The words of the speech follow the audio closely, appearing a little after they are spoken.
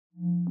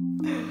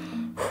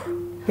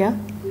Yeah?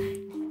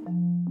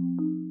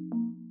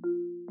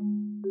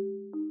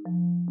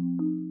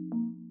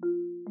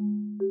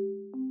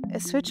 A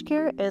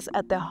switchgear is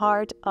at the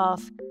heart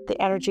of the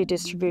energy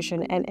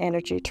distribution and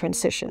energy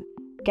transition.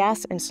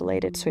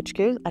 Gas-insulated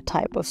switchgear, a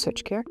type of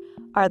switchgear,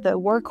 are the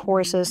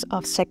workhorses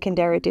of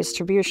secondary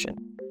distribution.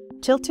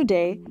 Till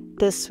today,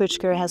 this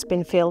switchgear has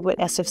been filled with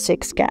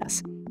SF6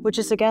 gas, which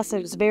is a gas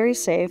that is very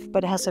safe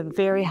but has a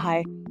very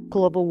high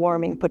global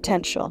warming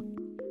potential.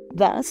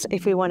 Thus,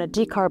 if we want to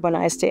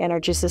decarbonize the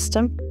energy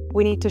system,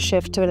 we need to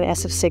shift to an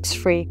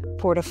SF6-free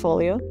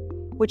portfolio,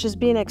 which is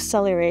being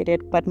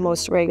accelerated by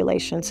most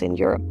regulations in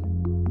Europe.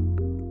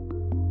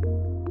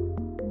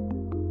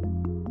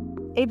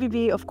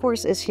 ABB, of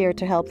course, is here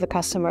to help the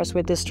customers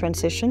with this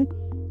transition,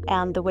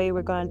 and the way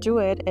we're going to do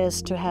it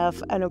is to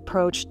have an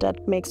approach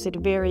that makes it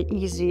very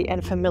easy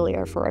and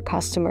familiar for our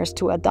customers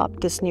to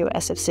adopt this new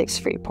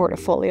SF6-free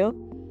portfolio.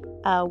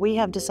 We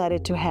have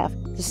decided to have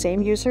the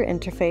same user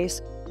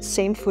interface,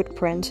 same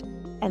footprint,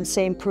 and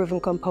same proven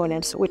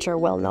components which are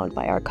well known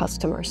by our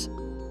customers.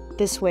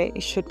 This way,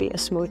 it should be a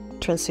smooth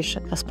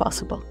transition as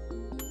possible.